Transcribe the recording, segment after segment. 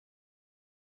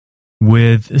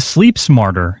With Sleep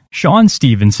Smarter, Shawn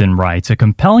Stevenson writes a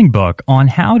compelling book on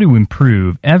how to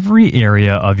improve every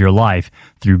area of your life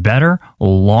through better,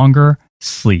 longer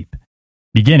sleep.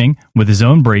 Beginning with his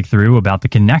own breakthrough about the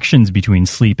connections between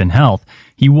sleep and health,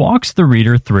 he walks the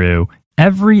reader through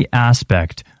every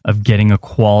aspect of getting a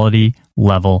quality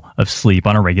level of sleep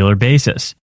on a regular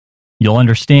basis. You'll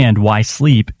understand why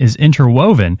sleep is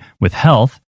interwoven with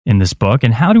health in this book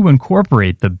and how to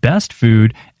incorporate the best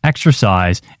food,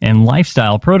 exercise, and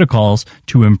lifestyle protocols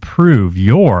to improve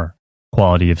your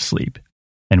quality of sleep,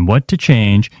 and what to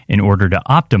change in order to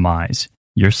optimize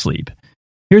your sleep.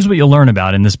 Here's what you'll learn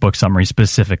about in this book summary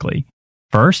specifically.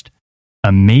 First,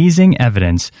 amazing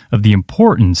evidence of the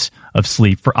importance of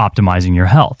sleep for optimizing your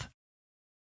health.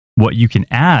 What you can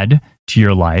add to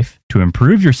your life to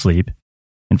improve your sleep.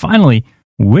 And finally,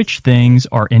 which things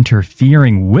are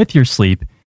interfering with your sleep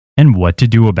and what to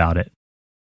do about it.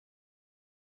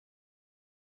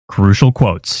 Crucial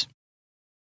quotes.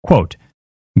 Quote,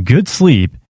 "Good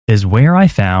sleep is where I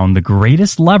found the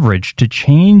greatest leverage to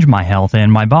change my health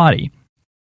and my body.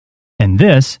 And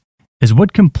this is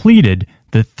what completed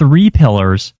the 3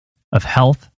 pillars of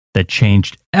health that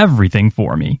changed everything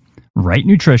for me: right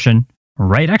nutrition,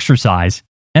 right exercise,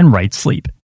 and right sleep."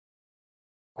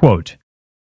 Quote,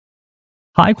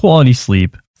 "High-quality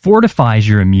sleep fortifies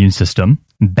your immune system,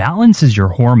 balances your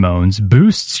hormones,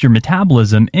 boosts your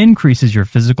metabolism, increases your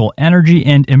physical energy,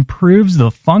 and improves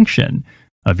the function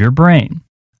of your brain.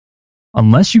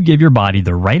 Unless you give your body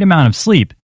the right amount of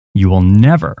sleep, you will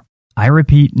never, I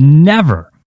repeat,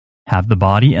 never have the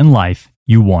body and life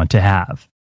you want to have."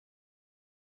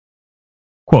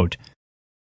 Quote,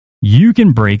 "You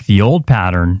can break the old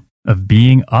pattern of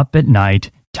being up at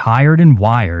night, tired and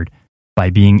wired, by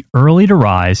being early to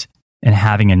rise and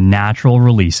having a natural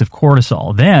release of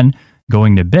cortisol, then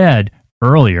going to bed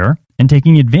earlier and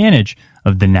taking advantage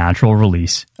of the natural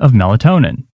release of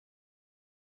melatonin."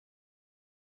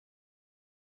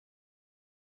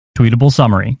 Tweetable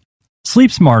summary.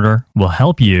 Sleep Smarter will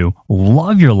help you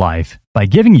love your life by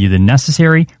giving you the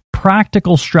necessary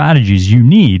practical strategies you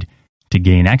need to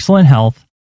gain excellent health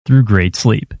through great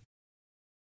sleep.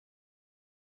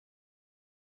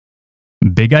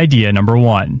 Big idea number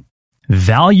 1.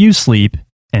 Value sleep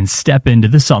and step into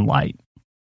the sunlight.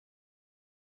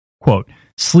 Quote,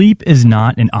 "Sleep is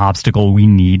not an obstacle we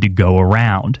need to go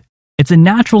around. It's a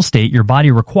natural state your body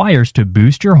requires to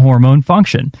boost your hormone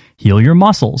function, heal your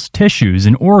muscles, tissues,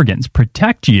 and organs,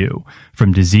 protect you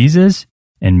from diseases,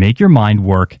 and make your mind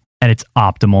work at its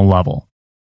optimal level."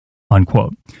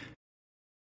 Unquote.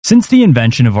 Since the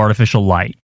invention of artificial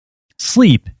light,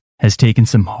 sleep has taken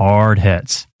some hard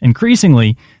hits.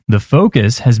 Increasingly, the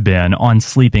focus has been on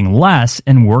sleeping less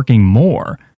and working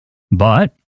more.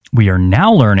 But we are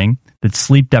now learning that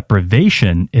sleep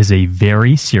deprivation is a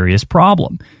very serious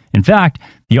problem. In fact,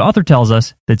 the author tells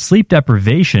us that sleep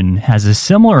deprivation has a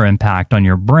similar impact on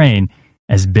your brain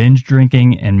as binge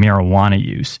drinking and marijuana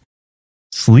use.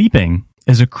 Sleeping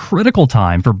is a critical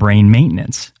time for brain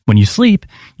maintenance. When you sleep,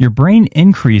 your brain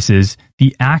increases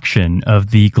the action of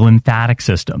the glymphatic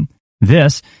system.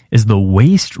 This is the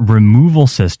waste removal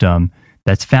system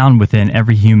that's found within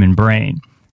every human brain.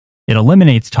 It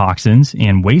eliminates toxins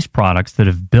and waste products that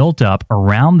have built up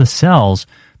around the cells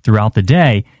throughout the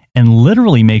day and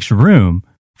literally makes room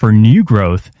for new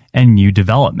growth and new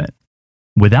development.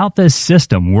 Without this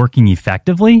system working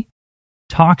effectively,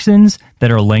 toxins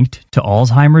that are linked to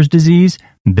Alzheimer's disease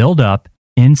build up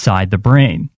inside the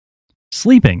brain.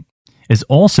 Sleeping is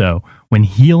also when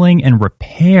healing and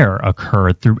repair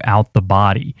occur throughout the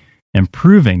body,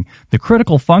 improving the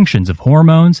critical functions of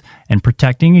hormones and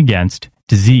protecting against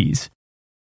disease.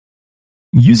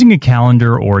 Using a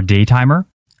calendar or day timer,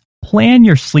 plan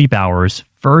your sleep hours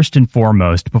first and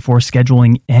foremost before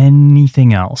scheduling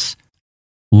anything else.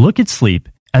 Look at sleep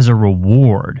as a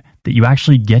reward that you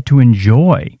actually get to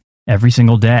enjoy every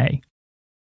single day.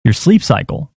 Your sleep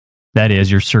cycle, that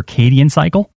is, your circadian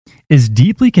cycle, is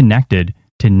deeply connected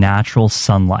to natural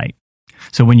sunlight.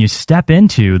 So when you step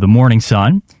into the morning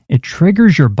sun, it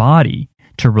triggers your body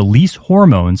to release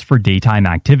hormones for daytime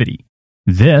activity.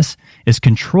 This is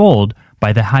controlled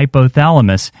by the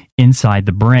hypothalamus inside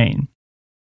the brain.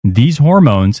 These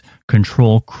hormones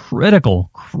control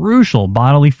crucial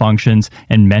bodily functions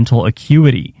and mental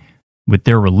acuity. With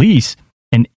their release,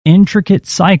 an intricate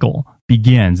cycle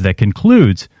begins that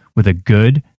concludes with a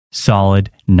good, solid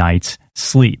night's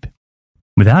sleep.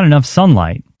 Without enough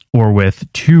sunlight, or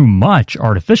with too much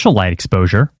artificial light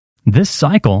exposure, this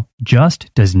cycle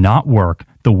just does not work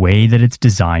the way that it's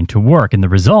designed to work, and the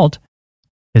result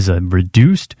is a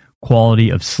reduced quality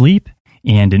of sleep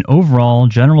and an overall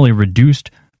generally reduced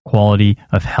quality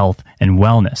of health and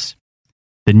wellness.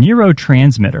 The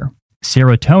neurotransmitter,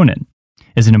 serotonin,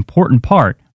 is an important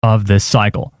part of this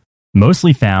cycle,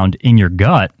 mostly found in your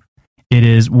gut. It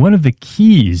is one of the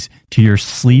keys to your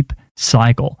sleep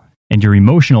cycle and your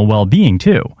emotional well-being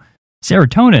too.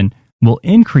 Serotonin will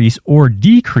increase or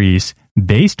decrease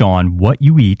based on what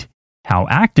you eat, how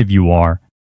active you are,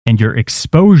 and your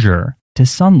exposure to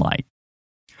sunlight.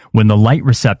 When the light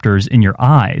receptors in your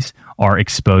eyes are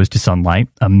exposed to sunlight,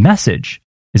 a message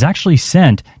is actually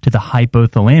sent to the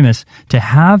hypothalamus to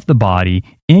have the body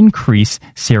increase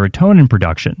serotonin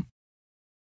production.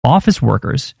 Office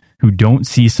workers who don't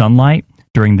see sunlight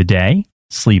during the day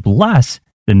sleep less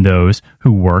than those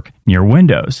who work near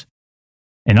windows.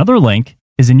 Another link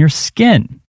is in your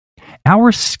skin.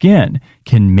 Our skin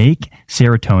can make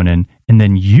serotonin and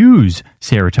then use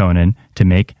serotonin to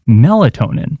make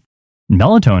melatonin.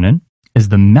 Melatonin is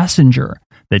the messenger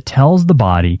that tells the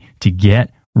body to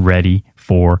get ready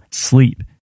for sleep,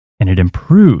 and it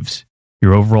improves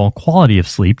your overall quality of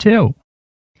sleep too.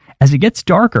 As it gets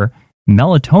darker,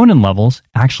 melatonin levels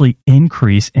actually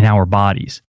increase in our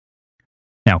bodies.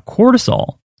 Now,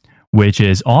 cortisol, which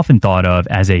is often thought of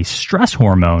as a stress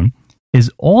hormone,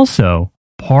 is also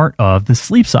part of the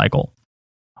sleep cycle.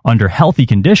 Under healthy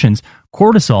conditions,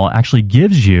 cortisol actually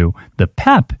gives you the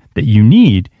pep that you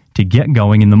need to get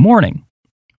going in the morning.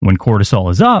 When cortisol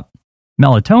is up,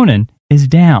 melatonin is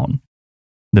down.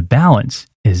 The balance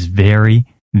is very,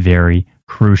 very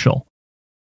crucial.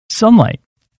 Sunlight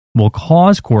will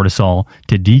cause cortisol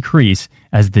to decrease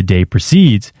as the day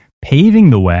proceeds, paving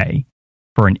the way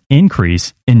for an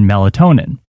increase in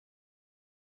melatonin.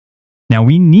 Now,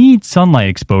 we need sunlight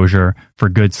exposure for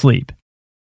good sleep.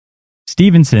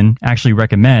 Stevenson actually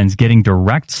recommends getting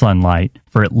direct sunlight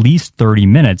for at least 30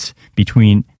 minutes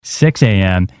between 6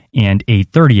 a.m. and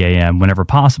 8:30 a.m. whenever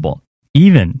possible,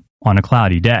 even on a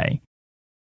cloudy day.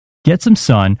 Get some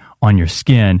sun on your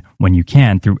skin when you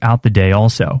can throughout the day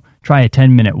also. Try a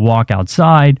 10-minute walk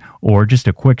outside or just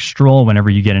a quick stroll whenever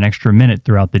you get an extra minute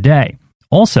throughout the day.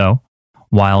 Also,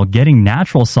 while getting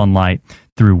natural sunlight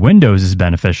through windows is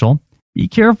beneficial, be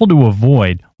careful to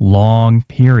avoid long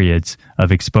periods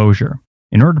of exposure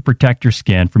in order to protect your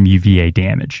skin from UVA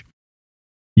damage.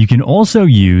 You can also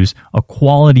use a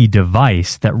quality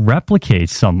device that replicates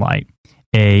sunlight,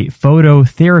 a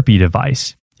phototherapy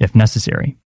device, if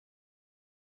necessary.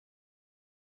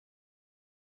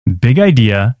 Big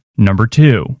idea number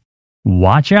 2.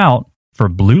 Watch out for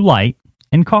blue light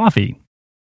and coffee.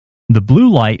 The blue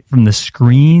light from the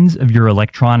screens of your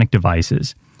electronic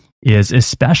devices is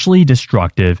especially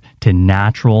destructive to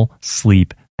natural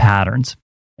sleep patterns.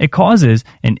 It causes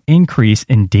an increase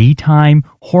in daytime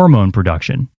hormone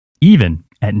production, even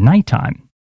at nighttime.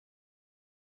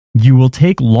 You will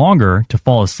take longer to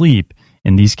fall asleep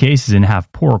in these cases and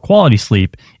have poor quality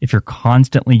sleep if you're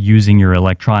constantly using your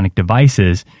electronic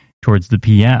devices towards the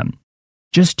PM.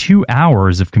 Just 2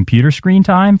 hours of computer screen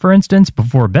time, for instance,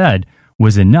 before bed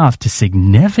was enough to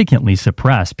significantly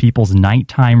suppress people's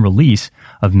nighttime release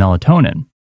of melatonin.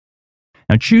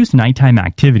 Now, choose nighttime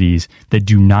activities that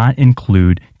do not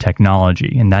include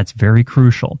technology, and that's very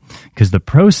crucial because the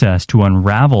process to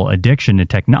unravel addiction to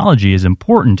technology is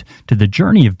important to the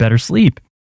journey of better sleep.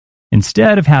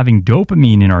 Instead of having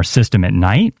dopamine in our system at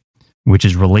night, which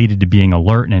is related to being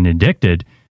alert and addicted,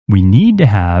 we need to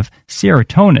have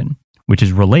serotonin, which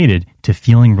is related to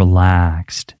feeling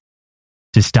relaxed.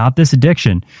 To stop this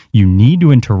addiction, you need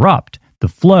to interrupt the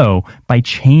flow by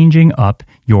changing up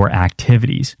your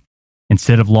activities.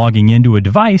 Instead of logging into a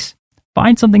device,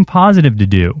 find something positive to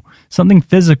do, something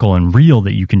physical and real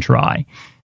that you can try.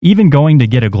 Even going to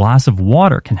get a glass of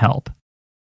water can help.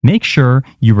 Make sure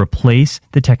you replace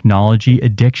the technology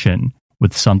addiction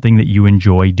with something that you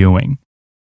enjoy doing.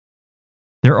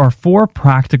 There are 4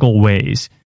 practical ways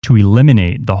to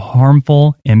eliminate the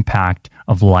harmful impact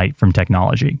of light from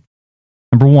technology.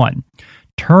 Number 1,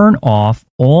 turn off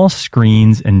all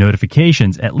screens and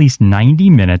notifications at least 90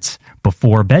 minutes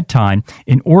before bedtime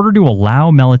in order to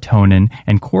allow melatonin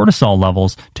and cortisol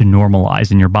levels to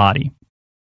normalize in your body.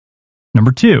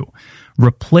 Number 2,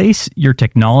 replace your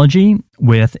technology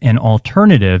with an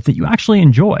alternative that you actually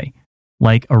enjoy,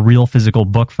 like a real physical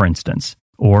book, for instance,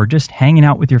 or just hanging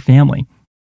out with your family.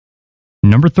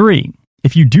 Number 3,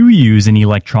 if you do use an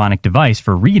electronic device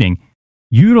for reading,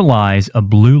 utilize a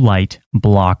blue light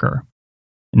blocker.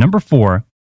 Number 4,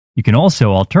 you can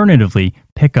also alternatively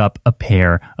pick up a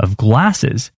pair of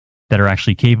glasses that are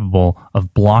actually capable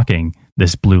of blocking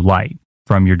this blue light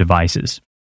from your devices.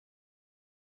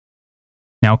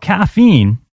 Now,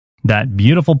 caffeine, that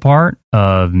beautiful part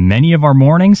of many of our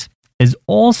mornings, is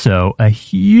also a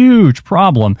huge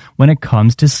problem when it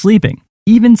comes to sleeping.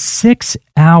 Even 6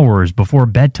 hours before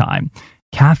bedtime,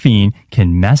 caffeine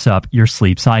can mess up your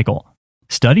sleep cycle.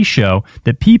 Studies show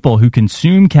that people who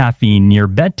consume caffeine near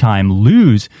bedtime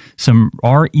lose some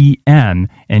REM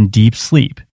and deep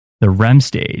sleep, the REM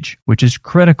stage, which is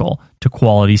critical to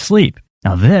quality sleep.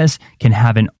 Now, this can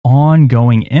have an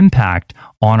ongoing impact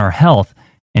on our health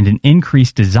and an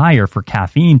increased desire for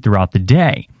caffeine throughout the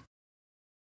day.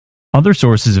 Other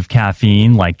sources of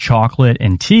caffeine, like chocolate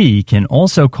and tea, can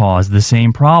also cause the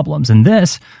same problems, and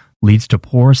this leads to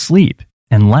poor sleep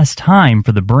and less time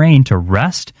for the brain to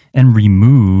rest and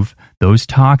remove those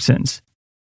toxins.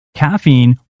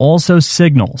 Caffeine also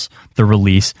signals the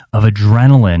release of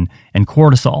adrenaline and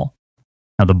cortisol.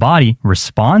 Now, the body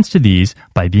responds to these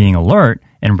by being alert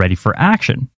and ready for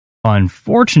action.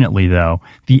 Unfortunately, though,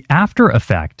 the after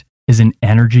effect is an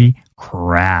energy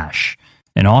crash,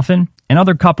 and often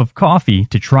another cup of coffee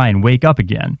to try and wake up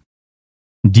again.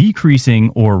 Decreasing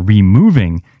or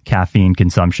removing caffeine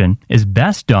consumption is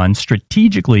best done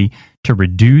strategically to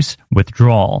reduce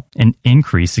withdrawal and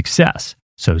increase success.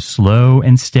 So slow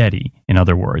and steady, in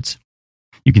other words.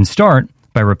 You can start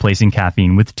by replacing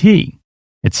caffeine with tea.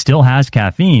 It still has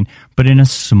caffeine, but in a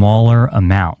smaller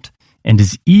amount, and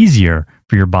is easier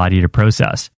for your body to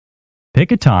process.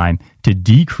 Pick a time to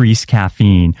decrease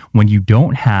caffeine when you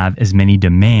don't have as many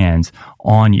demands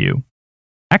on you.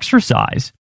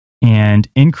 Exercise and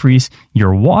increase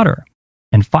your water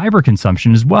and fiber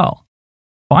consumption as well.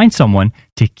 Find someone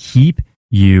to keep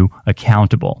you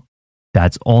accountable.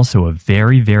 That's also a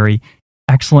very, very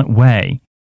excellent way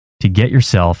to get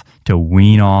yourself to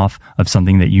wean off of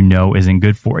something that you know isn't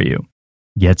good for you.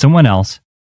 Get someone else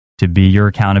to be your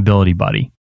accountability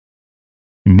buddy.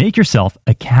 Make yourself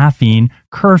a caffeine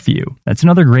curfew. That's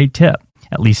another great tip.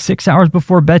 At least 6 hours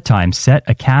before bedtime, set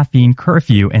a caffeine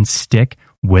curfew and stick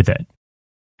with it.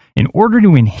 In order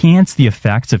to enhance the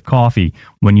effects of coffee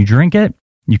when you drink it,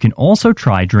 you can also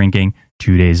try drinking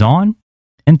 2 days on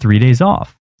and 3 days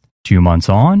off, 2 months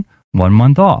on, 1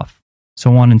 month off,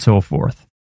 so on and so forth.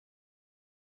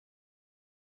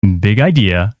 Big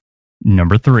idea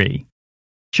number 3.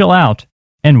 Chill out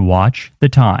and watch the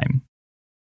time.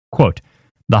 Quote,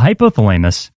 the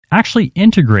hypothalamus actually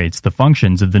integrates the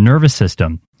functions of the nervous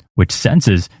system, which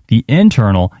senses the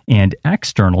internal and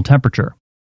external temperature,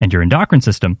 and your endocrine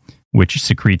system, which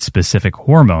secretes specific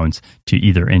hormones to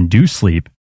either induce sleep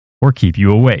or keep you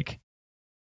awake.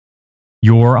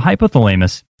 Your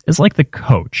hypothalamus is like the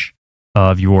coach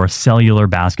of your cellular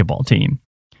basketball team.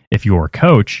 If your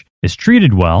coach is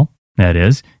treated well, that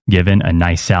is, given a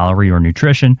nice salary or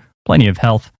nutrition, plenty of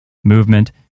health,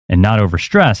 movement, and not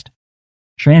overstressed,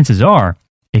 chances are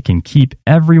it can keep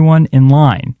everyone in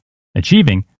line,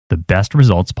 achieving the best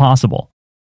results possible.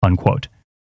 Unquote.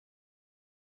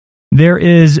 There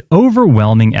is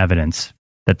overwhelming evidence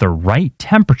that the right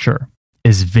temperature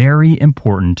is very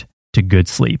important to good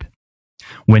sleep.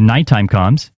 When nighttime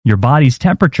comes, your body's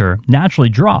temperature naturally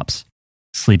drops.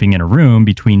 Sleeping in a room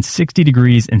between 60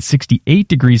 degrees and 68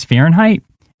 degrees Fahrenheit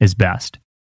is best.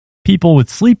 People with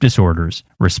sleep disorders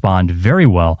respond very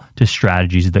well to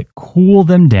strategies that cool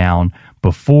them down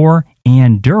before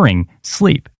and during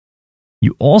sleep.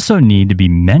 You also need to be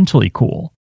mentally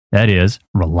cool, that is,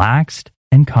 relaxed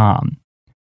and calm.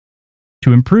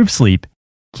 To improve sleep,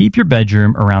 keep your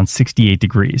bedroom around 68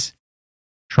 degrees.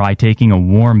 Try taking a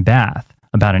warm bath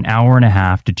about an hour and a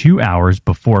half to 2 hours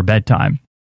before bedtime.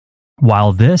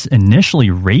 While this initially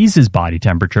raises body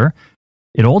temperature,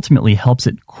 it ultimately helps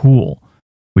it cool,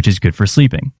 which is good for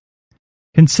sleeping.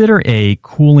 Consider a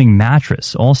cooling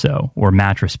mattress also, or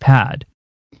mattress pad.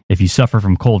 If you suffer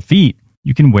from cold feet,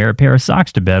 you can wear a pair of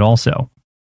socks to bed also.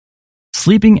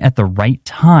 Sleeping at the right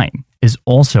time is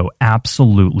also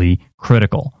absolutely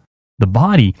critical. The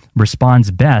body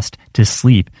responds best to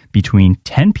sleep between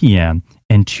 10 p.m.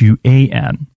 and 2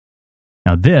 a.m.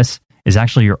 Now, this is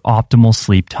actually your optimal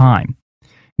sleep time.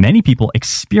 Many people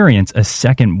experience a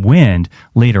second wind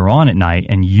later on at night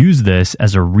and use this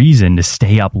as a reason to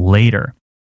stay up later.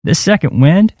 This second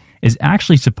wind is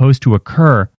actually supposed to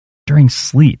occur during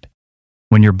sleep,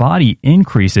 when your body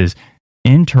increases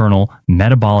internal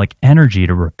metabolic energy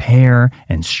to repair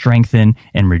and strengthen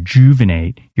and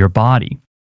rejuvenate your body,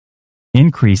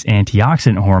 increase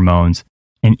antioxidant hormones,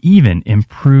 and even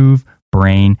improve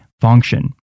brain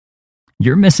function.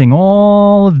 You're missing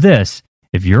all of this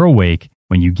if you're awake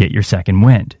when you get your second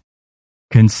wind.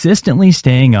 Consistently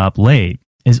staying up late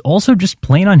is also just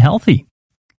plain unhealthy.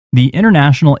 The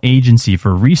International Agency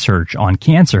for Research on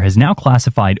Cancer has now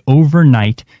classified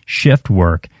overnight shift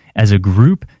work as a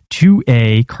group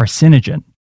 2A carcinogen.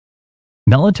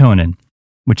 Melatonin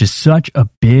which is such a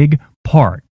big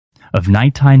part of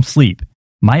nighttime sleep,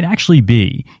 might actually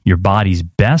be your body's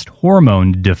best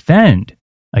hormone to defend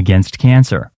against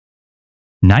cancer.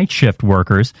 Night shift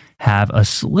workers have a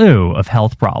slew of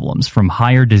health problems, from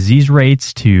higher disease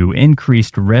rates to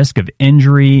increased risk of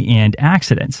injury and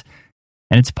accidents.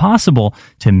 And it's possible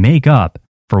to make up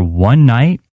for one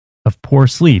night of poor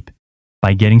sleep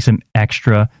by getting some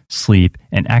extra sleep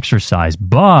and exercise.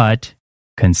 But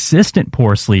consistent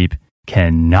poor sleep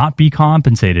cannot be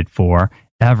compensated for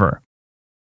ever.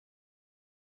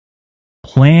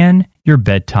 Plan your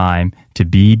bedtime to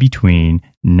be between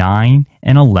 9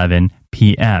 and 11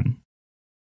 p.m.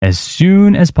 As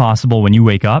soon as possible when you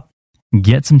wake up,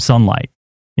 get some sunlight.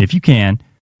 If you can,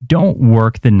 don't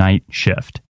work the night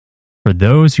shift. For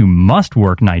those who must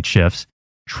work night shifts,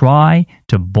 try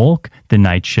to bulk the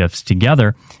night shifts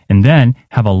together and then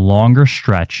have a longer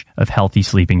stretch of healthy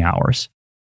sleeping hours.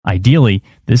 Ideally,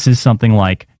 this is something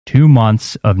like 2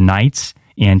 months of nights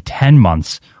and 10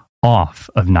 months off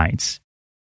of nights.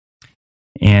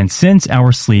 And since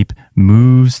our sleep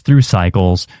moves through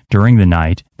cycles during the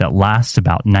night that lasts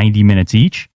about 90 minutes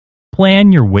each,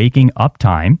 plan your waking up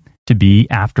time to be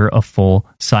after a full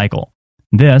cycle.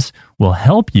 This will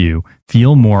help you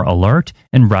feel more alert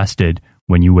and rested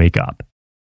when you wake up.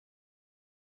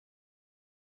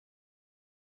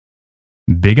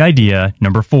 Big idea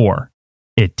number 4.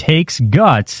 It takes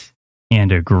guts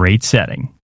and a great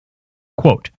setting.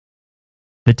 Quote,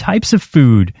 "The types of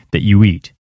food that you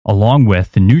eat, along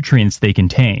with the nutrients they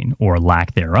contain or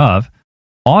lack thereof,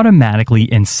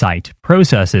 automatically incite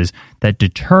processes that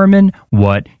determine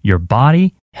what your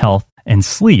body, health, and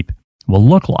sleep will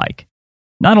look like.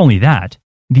 Not only that,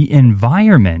 the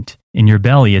environment in your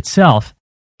belly itself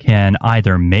can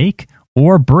either make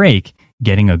or break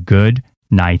getting a good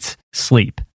night's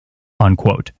sleep."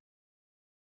 Unquote.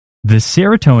 The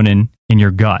serotonin in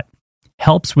your gut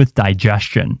helps with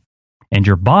digestion, and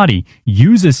your body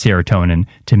uses serotonin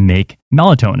to make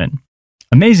melatonin.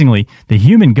 Amazingly, the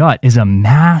human gut is a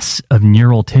mass of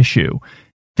neural tissue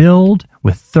filled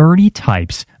with 30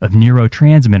 types of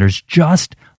neurotransmitters,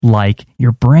 just like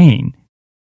your brain.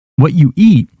 What you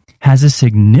eat has a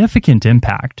significant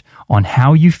impact on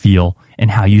how you feel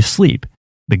and how you sleep.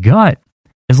 The gut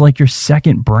is like your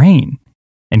second brain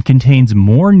and contains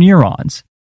more neurons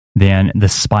than the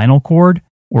spinal cord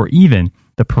or even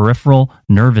the peripheral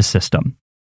nervous system.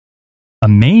 A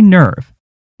main nerve,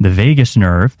 the vagus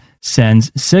nerve,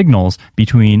 sends signals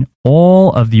between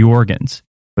all of the organs,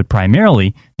 but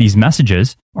primarily these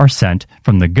messages are sent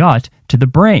from the gut to the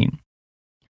brain.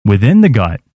 Within the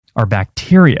gut are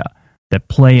bacteria that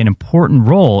play an important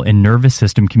role in nervous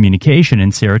system communication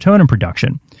and serotonin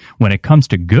production. When it comes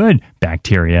to good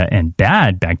bacteria and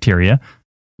bad bacteria,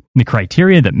 the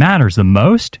criteria that matters the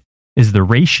most is the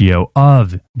ratio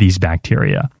of these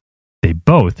bacteria. They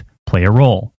both play a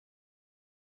role.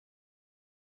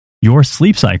 Your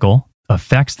sleep cycle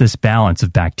affects this balance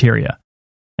of bacteria.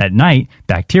 At night,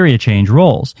 bacteria change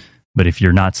roles, but if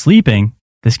you're not sleeping,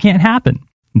 this can't happen,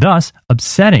 thus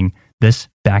upsetting this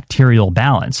bacterial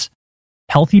balance.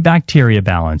 Healthy bacteria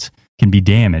balance can be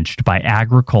damaged by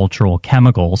agricultural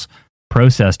chemicals,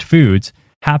 processed foods,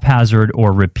 haphazard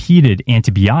or repeated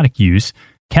antibiotic use,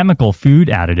 chemical food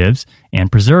additives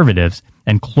and preservatives,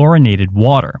 and chlorinated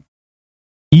water.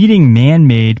 Eating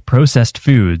man-made processed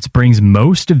foods brings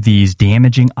most of these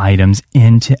damaging items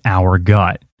into our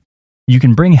gut. You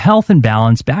can bring health and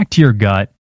balance back to your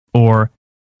gut, or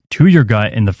to your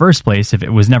gut in the first place if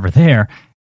it was never there,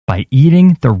 by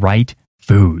eating the right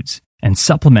foods and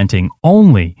supplementing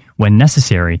only when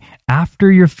necessary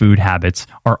after your food habits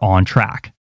are on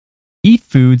track. Eat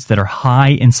foods that are high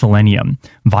in selenium,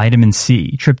 vitamin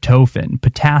C, tryptophan,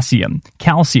 potassium,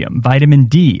 calcium, vitamin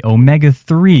D,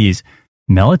 omega-3s,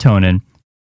 melatonin,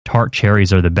 tart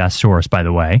cherries are the best source, by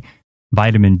the way,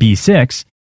 vitamin B6,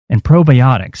 and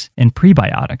probiotics and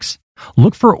prebiotics.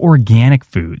 Look for organic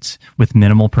foods with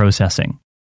minimal processing.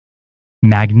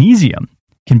 Magnesium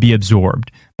can be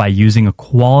absorbed by using a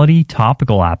quality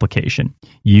topical application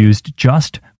used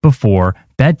just before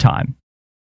bedtime.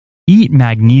 Eat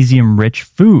magnesium-rich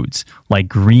foods like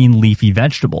green leafy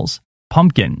vegetables,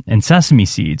 pumpkin and sesame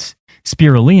seeds,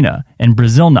 spirulina and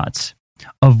Brazil nuts.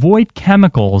 Avoid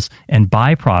chemicals and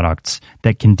byproducts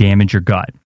that can damage your gut.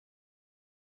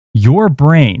 Your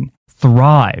brain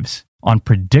thrives on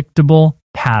predictable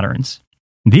patterns.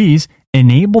 These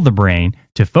enable the brain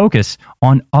to focus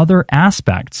on other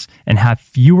aspects and have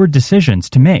fewer decisions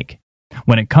to make.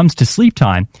 When it comes to sleep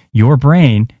time, your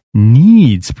brain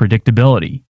needs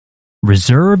predictability.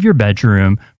 Reserve your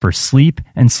bedroom for sleep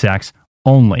and sex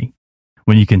only.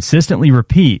 When you consistently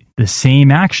repeat the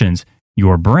same actions,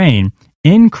 your brain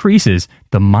increases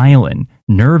the myelin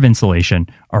nerve insulation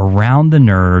around the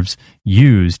nerves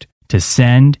used to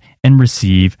send and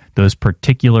receive those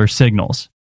particular signals.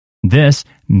 This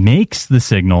makes the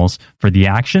signals for the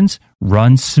actions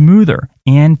run smoother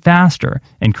and faster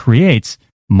and creates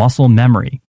muscle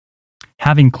memory.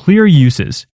 Having clear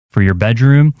uses for your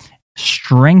bedroom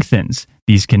strengthens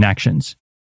these connections.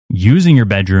 Using your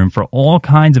bedroom for all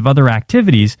kinds of other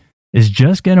activities is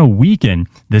just going to weaken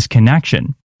this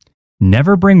connection.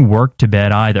 Never bring work to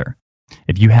bed either.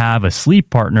 If you have a sleep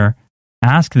partner,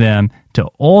 ask them to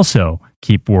also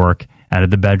keep work out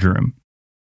of the bedroom.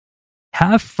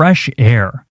 Have fresh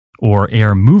air or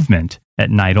air movement at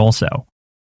night also.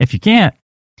 If you can't,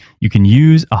 you can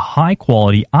use a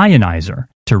high-quality ionizer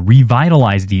to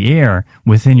revitalize the air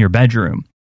within your bedroom.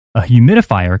 A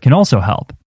humidifier can also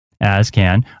help, as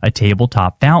can a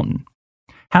tabletop fountain.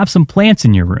 Have some plants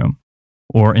in your room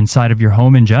or inside of your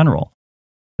home in general.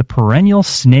 The perennial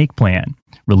snake plant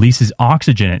releases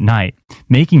oxygen at night,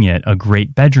 making it a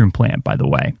great bedroom plant, by the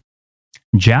way.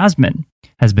 Jasmine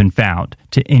has been found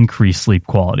to increase sleep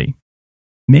quality.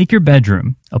 Make your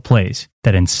bedroom a place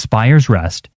that inspires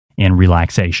rest and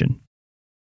relaxation.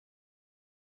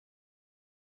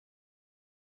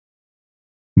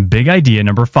 Big idea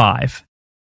number 5.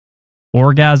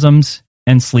 Orgasms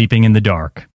and sleeping in the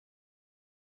dark.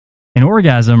 An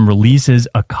orgasm releases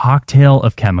a cocktail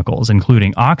of chemicals,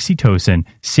 including oxytocin,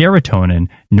 serotonin,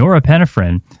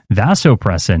 norepinephrine,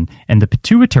 vasopressin, and the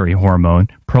pituitary hormone,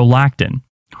 prolactin.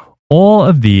 All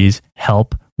of these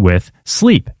help with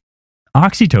sleep.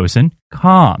 Oxytocin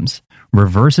calms,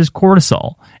 reverses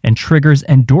cortisol, and triggers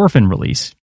endorphin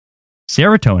release.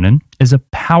 Serotonin is a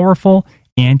powerful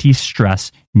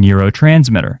anti-stress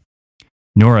neurotransmitter.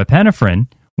 Norepinephrine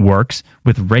works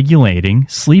with regulating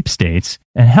sleep states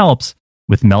and helps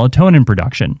with melatonin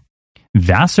production.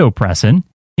 Vasopressin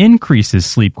increases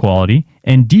sleep quality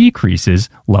and decreases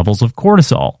levels of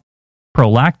cortisol.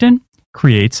 Prolactin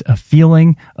creates a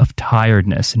feeling of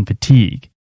tiredness and fatigue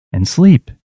and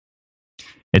sleep.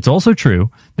 It's also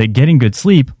true that getting good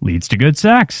sleep leads to good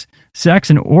sex. Sex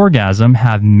and orgasm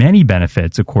have many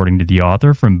benefits, according to the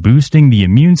author, from boosting the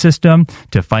immune system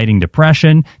to fighting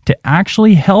depression to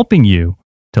actually helping you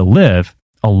to live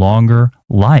a longer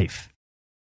life.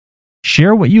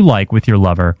 Share what you like with your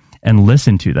lover and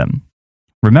listen to them.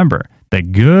 Remember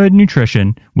that good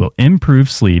nutrition will improve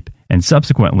sleep and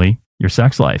subsequently your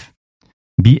sex life.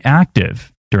 Be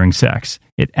active during sex.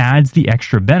 It adds the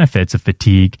extra benefits of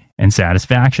fatigue and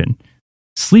satisfaction.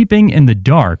 Sleeping in the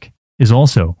dark is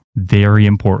also very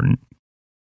important.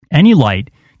 Any light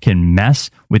can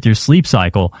mess with your sleep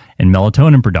cycle and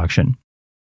melatonin production.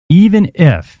 Even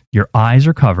if your eyes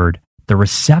are covered, the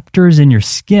receptors in your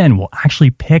skin will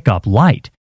actually pick up light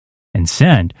and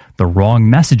send the wrong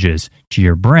messages to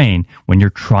your brain when you're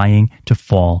trying to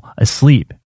fall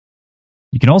asleep.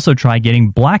 You can also try getting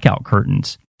blackout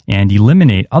curtains and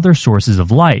eliminate other sources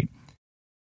of light.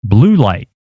 Blue light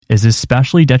is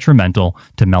especially detrimental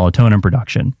to melatonin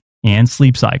production and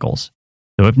sleep cycles.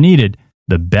 So if needed,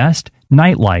 the best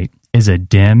night light is a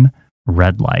dim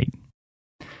red light.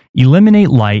 Eliminate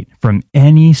light from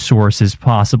any sources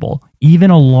possible,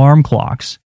 even alarm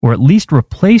clocks, or at least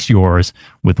replace yours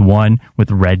with one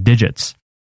with red digits.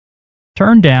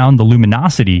 Turn down the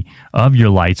luminosity of your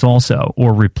lights also,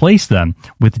 or replace them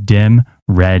with dim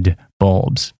red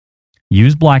bulbs.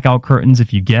 Use blackout curtains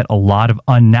if you get a lot of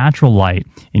unnatural light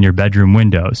in your bedroom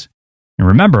windows. And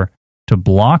remember to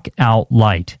block out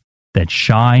light that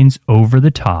shines over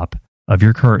the top of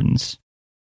your curtains.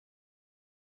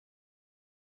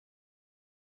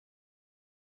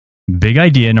 Big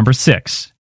idea number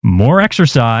 6. More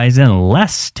exercise and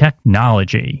less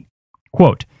technology.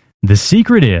 Quote, "The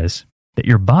secret is that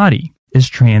your body is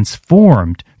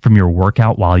transformed from your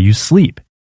workout while you sleep.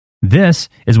 This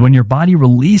is when your body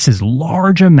releases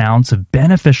large amounts of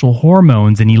beneficial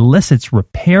hormones and elicits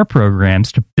repair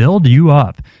programs to build you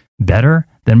up better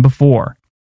than before.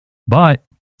 But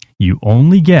you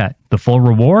only get the full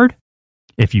reward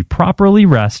if you properly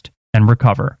rest and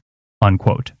recover."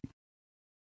 Unquote.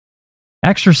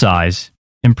 Exercise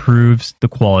improves the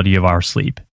quality of our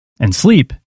sleep, and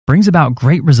sleep brings about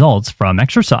great results from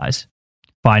exercise.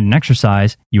 Find an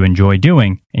exercise you enjoy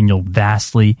doing, and you'll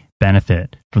vastly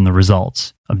benefit from the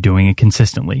results of doing it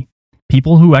consistently.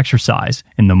 People who exercise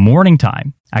in the morning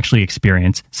time actually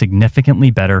experience significantly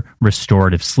better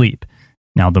restorative sleep.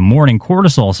 Now, the morning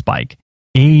cortisol spike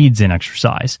aids in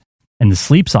exercise and the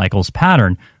sleep cycle's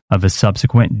pattern of a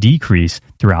subsequent decrease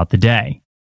throughout the day.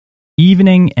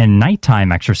 Evening and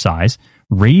nighttime exercise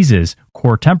raises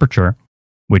core temperature,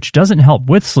 which doesn't help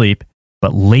with sleep,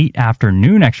 but late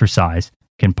afternoon exercise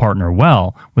can partner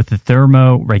well with the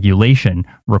thermoregulation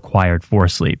required for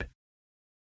sleep.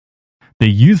 The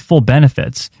youthful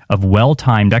benefits of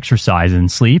well-timed exercise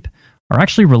and sleep are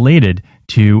actually related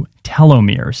to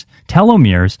telomeres.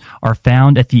 Telomeres are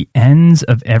found at the ends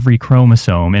of every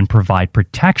chromosome and provide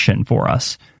protection for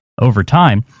us. Over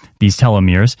time, these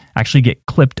telomeres actually get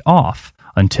clipped off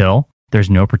until there's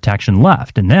no protection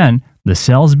left, and then the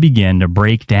cells begin to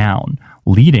break down,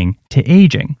 leading to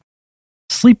aging.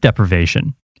 Sleep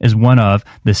deprivation is one of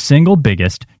the single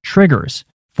biggest triggers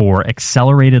for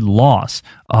accelerated loss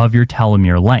of your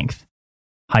telomere length.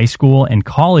 High school and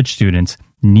college students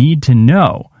need to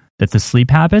know that the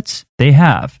sleep habits they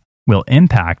have will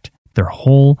impact their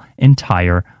whole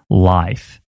entire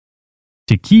life.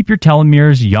 To keep your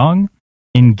telomeres young,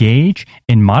 engage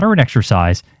in moderate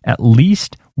exercise at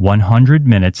least 100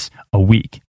 minutes a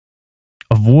week.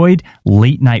 Avoid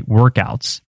late night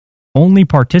workouts. Only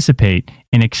participate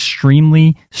in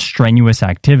extremely strenuous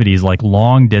activities like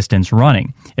long distance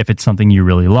running if it's something you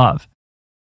really love.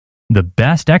 The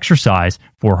best exercise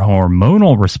for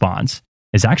hormonal response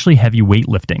is actually heavy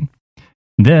weightlifting.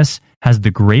 This has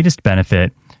the greatest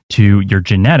benefit to your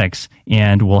genetics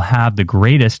and will have the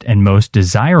greatest and most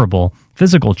desirable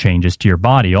physical changes to your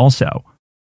body also.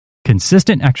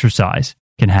 Consistent exercise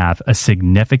can have a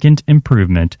significant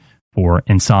improvement for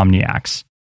insomniacs.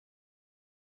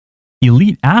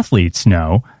 Elite athletes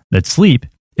know that sleep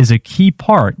is a key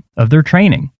part of their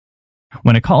training.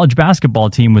 When a college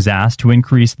basketball team was asked to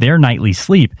increase their nightly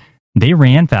sleep, they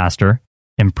ran faster,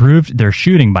 improved their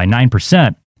shooting by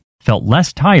 9%, felt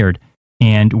less tired,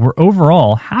 and were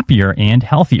overall happier and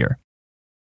healthier.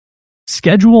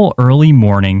 Schedule early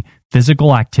morning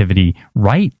physical activity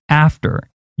right after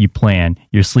you plan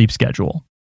your sleep schedule.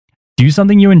 Do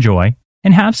something you enjoy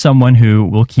and have someone who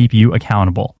will keep you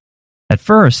accountable. At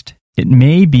first, it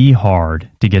may be hard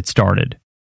to get started,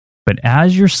 but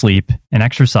as your sleep and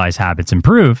exercise habits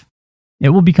improve, it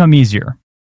will become easier.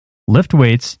 Lift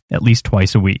weights at least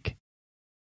twice a week.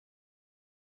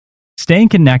 Staying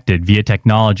connected via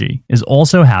technology is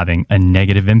also having a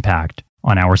negative impact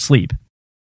on our sleep.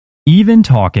 Even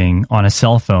talking on a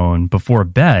cell phone before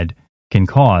bed can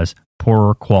cause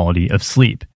poorer quality of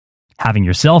sleep. Having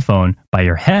your cell phone by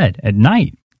your head at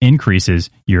night increases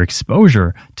your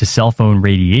exposure to cell phone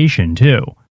radiation too.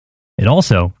 It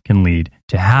also can lead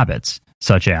to habits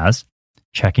such as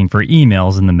checking for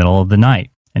emails in the middle of the night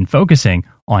and focusing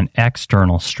on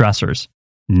external stressors,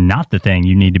 not the thing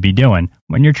you need to be doing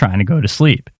when you're trying to go to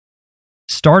sleep.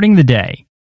 Starting the day,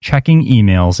 checking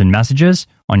emails and messages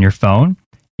on your phone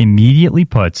immediately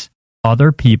puts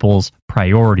other people's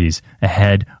priorities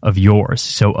ahead of yours.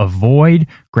 So avoid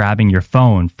grabbing your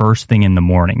phone first thing in the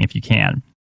morning if you can.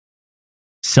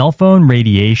 Cell phone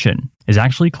radiation is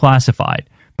actually classified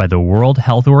by the World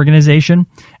Health Organization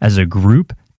as a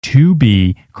Group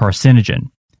 2B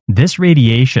carcinogen. This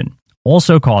radiation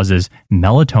also causes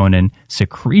melatonin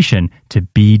secretion to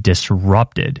be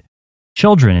disrupted.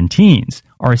 Children and teens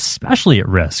are especially at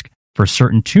risk for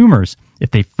certain tumors if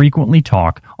they frequently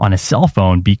talk on a cell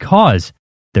phone because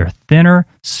their thinner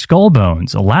skull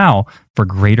bones allow for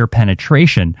greater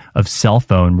penetration of cell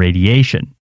phone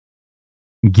radiation.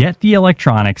 Get the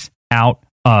electronics out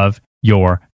of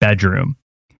your bedroom.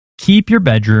 Keep your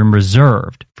bedroom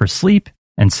reserved for sleep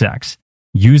and sex.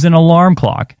 Use an alarm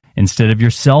clock instead of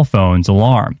your cell phone's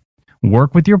alarm.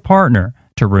 Work with your partner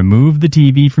to remove the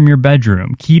TV from your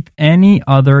bedroom. Keep any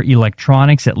other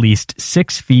electronics at least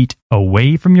 6 feet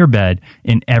away from your bed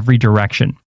in every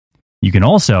direction. You can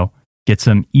also get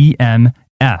some EMF,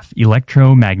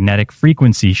 electromagnetic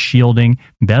frequency shielding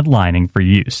bed lining for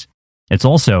use. It's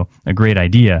also a great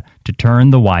idea to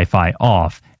turn the Wi-Fi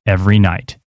off every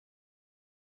night.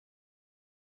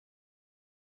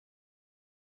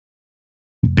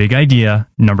 Big idea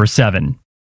number 7,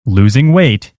 losing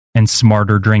weight and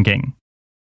smarter drinking.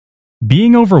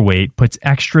 Being overweight puts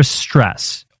extra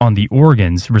stress on the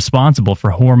organs responsible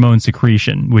for hormone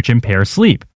secretion, which impair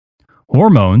sleep.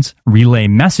 Hormones relay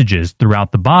messages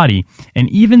throughout the body, and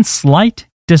even slight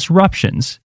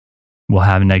disruptions will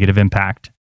have a negative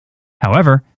impact.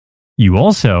 However, you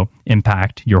also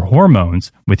impact your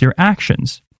hormones with your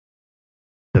actions.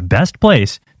 The best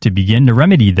place to begin to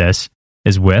remedy this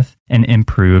is with an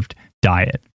improved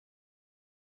diet.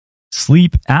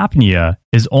 Sleep apnea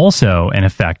is also an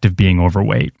effect of being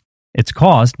overweight. It's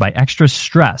caused by extra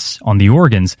stress on the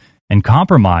organs and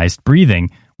compromised breathing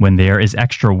when there is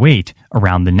extra weight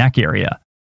around the neck area.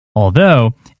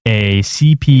 Although a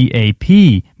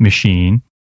CPAP machine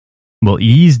will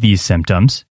ease these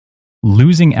symptoms,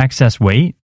 losing excess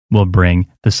weight will bring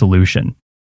the solution.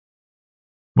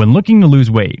 When looking to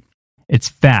lose weight, it's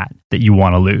fat that you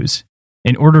want to lose.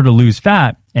 In order to lose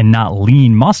fat and not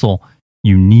lean muscle,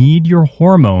 you need your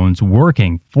hormones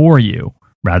working for you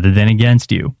rather than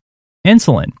against you.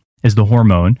 Insulin is the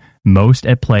hormone most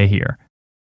at play here.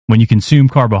 When you consume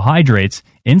carbohydrates,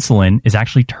 insulin is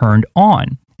actually turned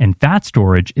on and fat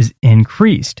storage is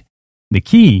increased. The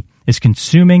key is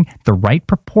consuming the right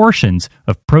proportions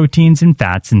of proteins and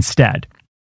fats instead,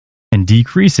 and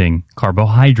decreasing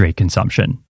carbohydrate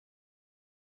consumption.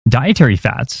 Dietary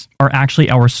fats are actually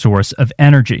our source of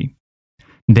energy.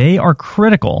 They are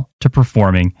critical to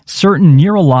performing certain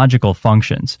neurological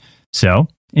functions, so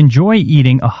enjoy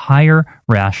eating a higher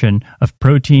ration of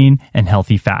protein and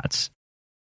healthy fats.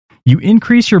 You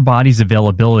increase your body's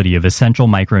availability of essential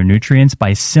micronutrients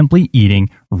by simply eating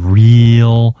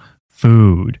real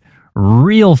food.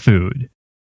 Real food.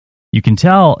 You can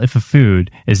tell if a food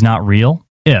is not real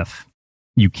if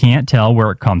you can't tell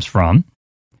where it comes from,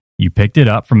 you picked it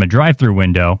up from a drive-thru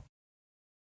window,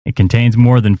 it contains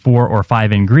more than 4 or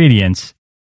 5 ingredients,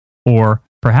 or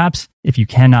perhaps if you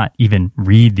cannot even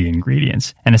read the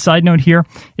ingredients. And a side note here,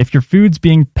 if your food's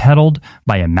being peddled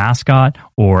by a mascot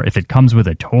or if it comes with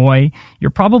a toy, you're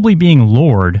probably being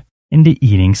lured into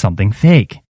eating something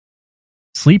fake.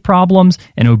 Sleep problems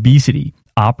and obesity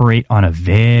operate on a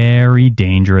very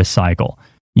dangerous cycle.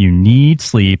 You need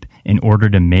sleep in order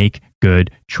to make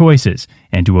good choices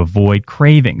and to avoid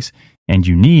cravings, and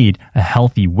you need a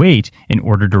healthy weight in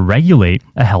order to regulate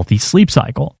a healthy sleep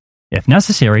cycle. If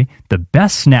necessary, the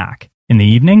best snack in the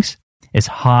evenings is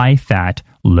high-fat,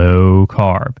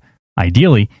 low-carb.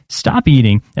 Ideally, stop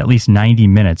eating at least 90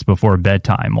 minutes before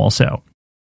bedtime also.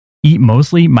 Eat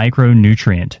mostly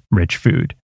micronutrient-rich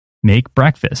food. Make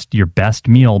breakfast your best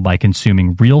meal by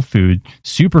consuming real food,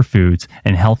 superfoods,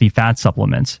 and healthy fat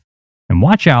supplements. And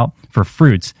watch out for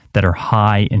fruits that are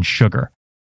high in sugar.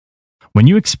 When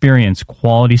you experience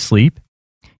quality sleep,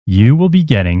 you will be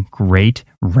getting great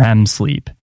REM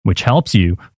sleep, which helps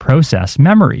you process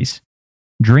memories.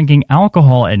 Drinking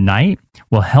alcohol at night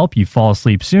will help you fall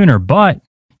asleep sooner, but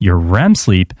your REM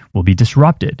sleep will be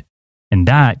disrupted, and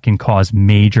that can cause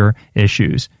major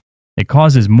issues. It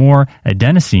causes more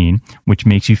adenosine, which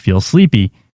makes you feel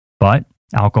sleepy, but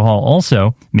alcohol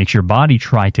also makes your body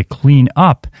try to clean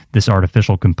up this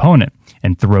artificial component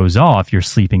and throws off your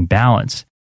sleeping balance.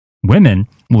 Women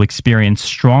will experience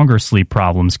stronger sleep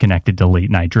problems connected to late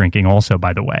night drinking also,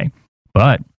 by the way,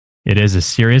 but it is a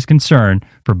serious concern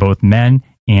for both men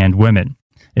and women.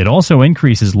 It also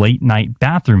increases late night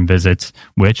bathroom visits,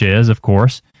 which is, of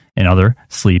course, another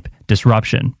sleep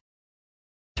disruption.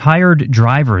 Tired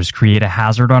drivers create a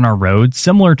hazard on our roads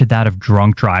similar to that of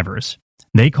drunk drivers.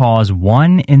 They cause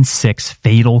 1 in 6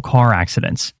 fatal car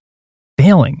accidents.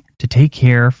 Failing to take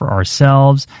care for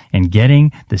ourselves and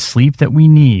getting the sleep that we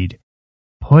need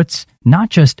puts not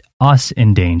just us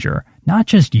in danger, not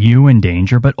just you in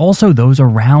danger, but also those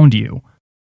around you.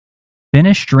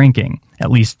 Finish drinking at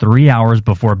least 3 hours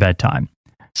before bedtime.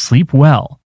 Sleep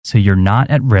well so you're not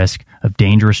at risk of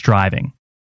dangerous driving.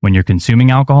 When you're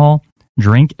consuming alcohol,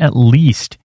 drink at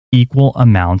least equal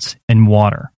amounts in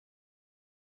water.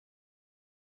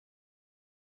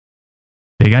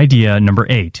 Big idea number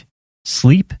 8.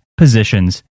 Sleep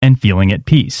positions and feeling at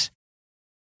peace.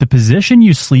 The position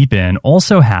you sleep in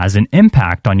also has an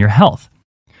impact on your health.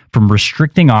 From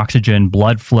restricting oxygen,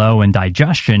 blood flow, and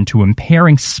digestion to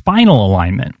impairing spinal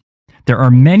alignment, there are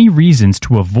many reasons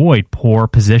to avoid poor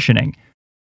positioning.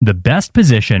 The best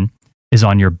position is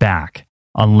on your back,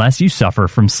 unless you suffer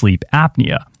from sleep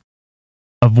apnea.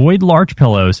 Avoid large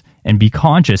pillows and be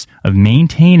conscious of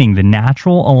maintaining the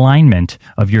natural alignment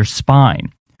of your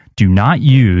spine. Do not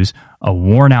use a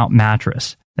worn-out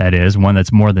mattress, that is, one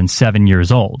that's more than 7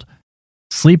 years old.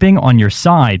 Sleeping on your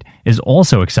side is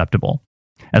also acceptable,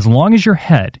 as long as your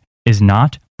head is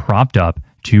not propped up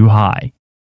too high.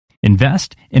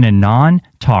 Invest in a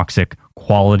non-toxic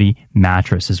quality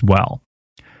mattress as well.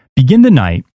 Begin the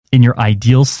night in your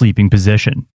ideal sleeping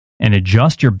position and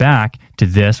adjust your back to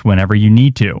this whenever you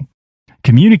need to.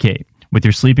 Communicate with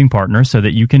your sleeping partner so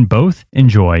that you can both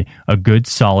enjoy a good,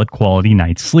 solid quality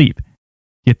night's sleep.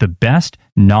 Get the best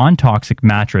non-toxic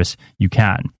mattress you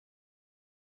can.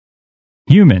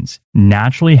 Humans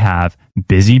naturally have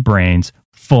busy brains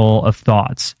full of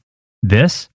thoughts.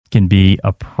 This can be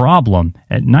a problem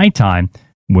at nighttime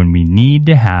when we need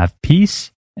to have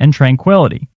peace and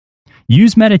tranquility.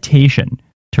 Use meditation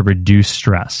to reduce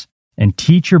stress and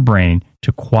teach your brain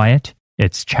to quiet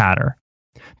its chatter.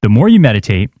 The more you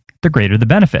meditate, the greater the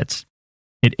benefits.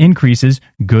 It increases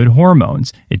good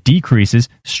hormones, it decreases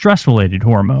stress-related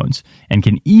hormones, and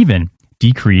can even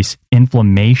decrease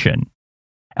inflammation.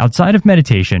 Outside of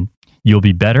meditation, you'll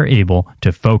be better able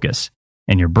to focus,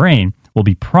 and your brain will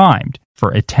be primed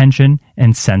for attention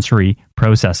and sensory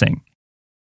processing.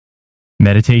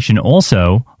 Meditation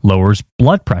also lowers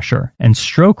blood pressure and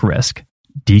stroke risk,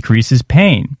 decreases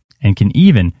pain, and can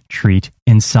even treat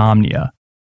insomnia.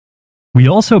 We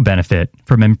also benefit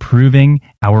from improving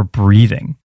our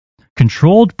breathing.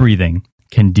 Controlled breathing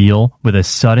can deal with a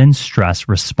sudden stress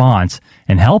response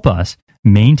and help us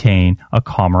maintain a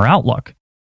calmer outlook.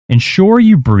 Ensure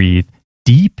you breathe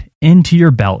deep into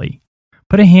your belly.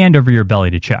 Put a hand over your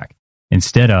belly to check,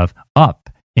 instead of up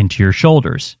into your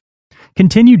shoulders.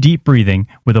 Continue deep breathing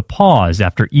with a pause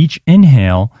after each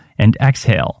inhale and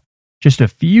exhale. Just a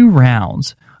few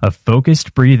rounds of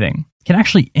focused breathing can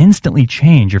actually instantly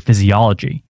change your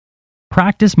physiology.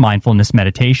 Practice mindfulness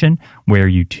meditation where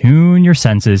you tune your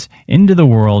senses into the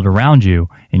world around you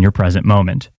in your present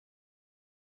moment.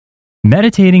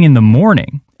 Meditating in the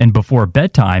morning and before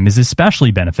bedtime is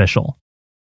especially beneficial.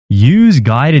 Use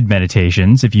guided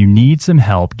meditations if you need some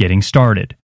help getting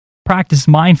started. Practice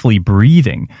mindfully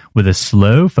breathing with a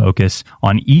slow focus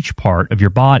on each part of your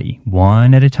body,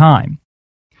 one at a time.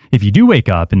 If you do wake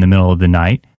up in the middle of the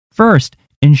night, first,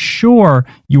 ensure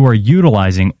you are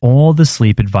utilizing all the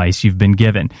sleep advice you've been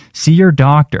given. See your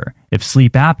doctor if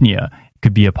sleep apnea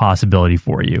could be a possibility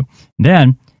for you.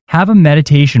 Then, have a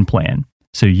meditation plan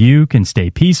so you can stay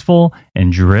peaceful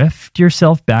and drift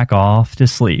yourself back off to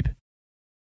sleep.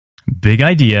 Big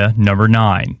idea number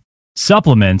 9.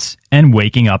 Supplements and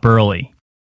waking up early.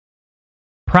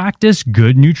 Practice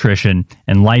good nutrition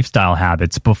and lifestyle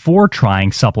habits before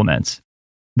trying supplements.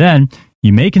 Then,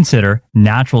 you may consider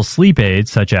natural sleep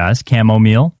aids such as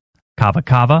chamomile, kava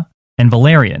kava, and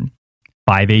valerian.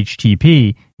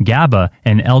 5-HTP, GABA,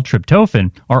 and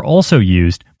L-tryptophan are also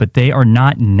used, but they are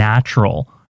not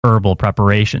natural herbal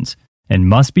preparations and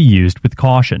must be used with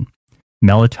caution.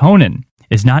 Melatonin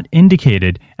is not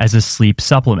indicated as a sleep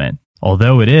supplement,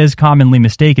 although it is commonly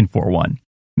mistaken for one.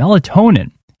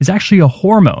 Melatonin is actually a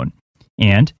hormone,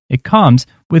 and it comes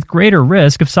with greater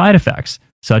risk of side effects,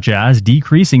 such as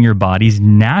decreasing your body's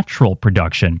natural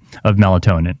production of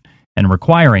melatonin and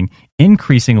requiring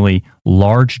increasingly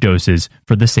large doses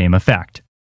for the same effect.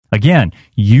 Again,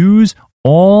 use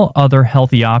all other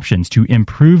healthy options to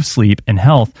improve sleep and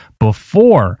health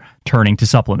before turning to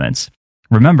supplements.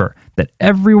 Remember that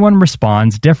everyone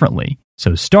responds differently,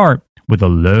 so start with a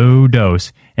low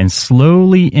dose and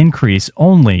slowly increase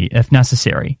only if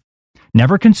necessary.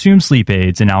 Never consume sleep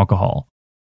aids and alcohol.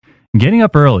 Getting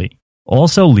up early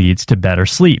also leads to better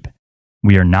sleep.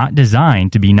 We are not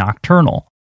designed to be nocturnal.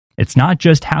 It's not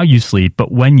just how you sleep,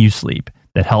 but when you sleep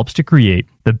that helps to create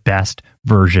the best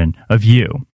version of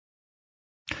you.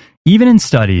 Even in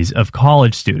studies of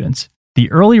college students, the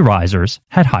early risers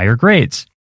had higher grades.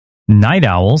 Night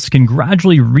owls can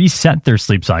gradually reset their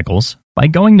sleep cycles by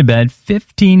going to bed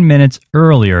 15 minutes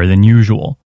earlier than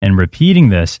usual and repeating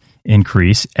this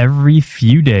increase every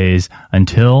few days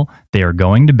until they are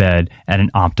going to bed at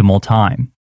an optimal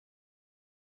time.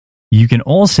 You can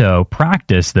also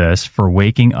practice this for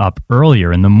waking up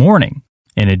earlier in the morning.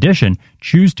 In addition,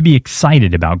 choose to be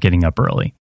excited about getting up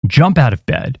early. Jump out of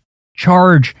bed.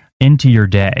 Charge into your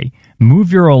day.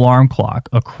 Move your alarm clock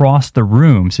across the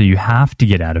room so you have to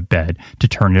get out of bed to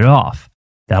turn it off.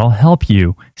 That'll help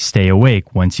you stay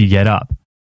awake once you get up.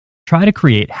 Try to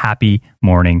create happy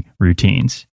morning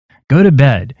routines. Go to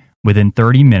bed within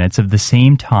 30 minutes of the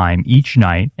same time each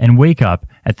night and wake up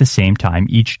at the same time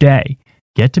each day.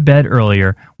 Get to bed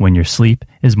earlier when your sleep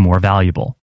is more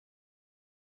valuable.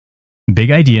 Big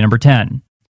idea number 10.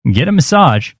 Get a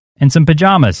massage and some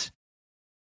pajamas.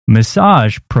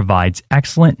 Massage provides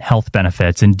excellent health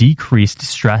benefits and decreased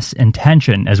stress and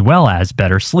tension, as well as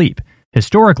better sleep.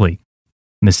 Historically,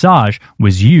 massage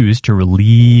was used to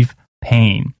relieve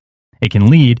pain. It can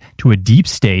lead to a deep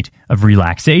state of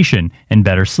relaxation and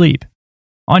better sleep.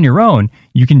 On your own,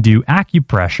 you can do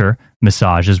acupressure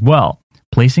massage as well,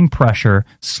 placing pressure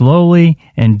slowly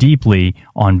and deeply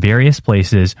on various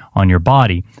places on your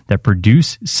body that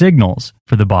produce signals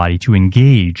for the body to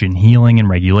engage in healing and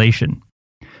regulation.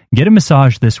 Get a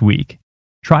massage this week.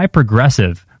 Try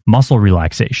progressive muscle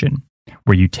relaxation,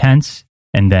 where you tense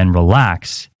and then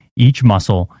relax each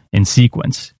muscle in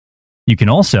sequence. You can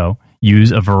also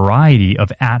use a variety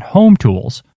of at-home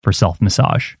tools for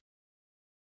self-massage.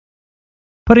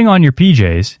 Putting on your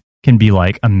PJs can be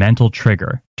like a mental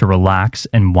trigger to relax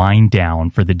and wind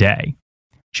down for the day.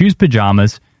 Choose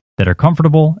pajamas that are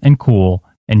comfortable and cool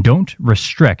and don't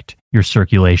restrict your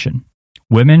circulation.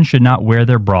 Women should not wear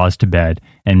their bras to bed,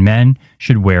 and men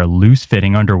should wear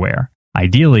loose-fitting underwear.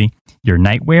 Ideally, your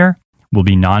nightwear will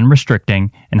be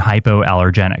non-restricting and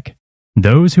hypoallergenic.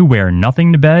 Those who wear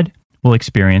nothing to bed will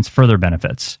experience further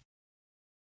benefits.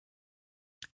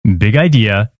 Big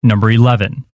idea number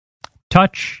 11.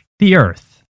 Touch the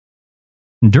earth.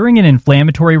 During an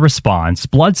inflammatory response,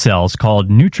 blood cells called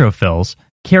neutrophils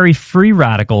carry free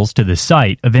radicals to the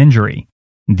site of injury.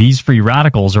 These free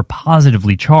radicals are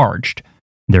positively charged.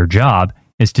 Their job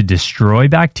is to destroy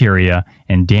bacteria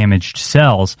and damaged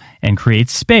cells and create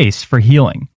space for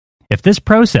healing. If this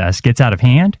process gets out of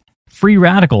hand, free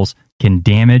radicals can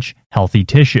damage healthy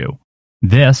tissue.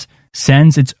 This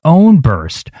sends its own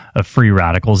burst of free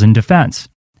radicals in defense,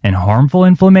 and harmful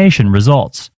inflammation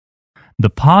results. The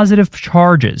positive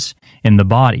charges in the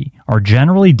body are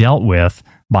generally dealt with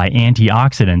by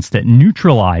antioxidants that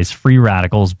neutralize free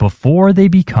radicals before they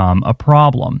become a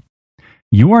problem.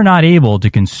 You are not able to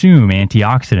consume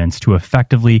antioxidants to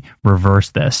effectively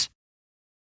reverse this.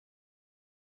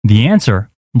 The answer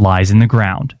lies in the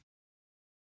ground.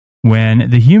 When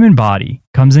the human body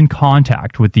comes in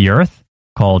contact with the earth,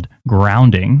 called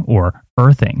grounding or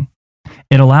earthing,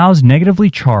 it allows negatively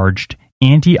charged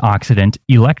antioxidant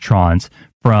electrons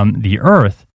from the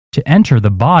earth to enter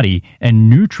the body and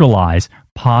neutralize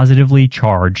positively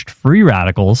charged free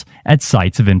radicals at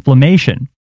sites of inflammation.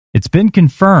 It's been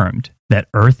confirmed that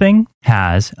earthing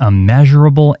has a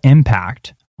measurable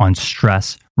impact on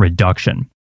stress reduction.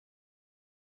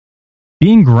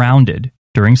 Being grounded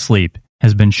during sleep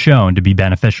has been shown to be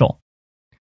beneficial.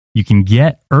 You can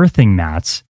get earthing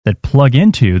mats that plug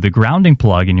into the grounding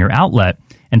plug in your outlet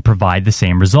and provide the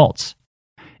same results.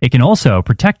 It can also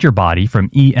protect your body from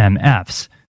EMFs.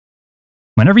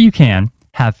 Whenever you can,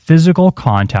 have physical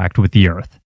contact with the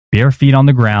earth, bare feet on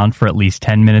the ground for at least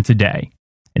 10 minutes a day.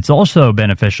 It's also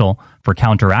beneficial for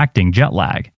counteracting jet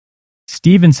lag.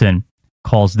 Stevenson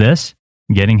calls this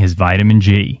getting his vitamin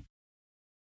G.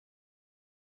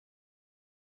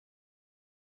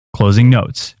 Closing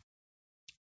notes.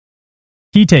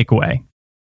 Key takeaway.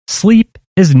 Sleep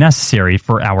is necessary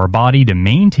for our body to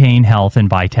maintain health and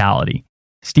vitality.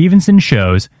 Stevenson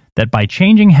shows that by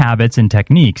changing habits and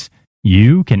techniques,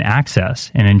 you can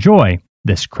access and enjoy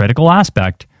this critical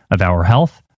aspect of our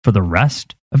health for the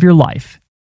rest of your life.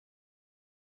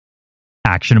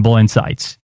 Actionable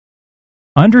insights.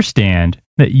 Understand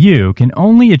that you can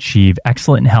only achieve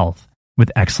excellent health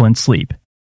with excellent sleep.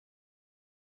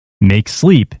 Make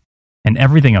sleep and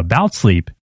everything about sleep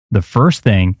the first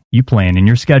thing you plan in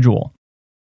your schedule.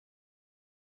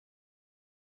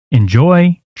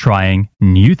 Enjoy trying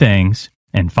new things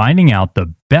and finding out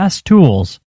the best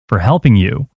tools for helping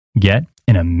you get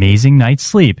an amazing night's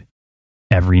sleep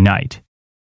every night.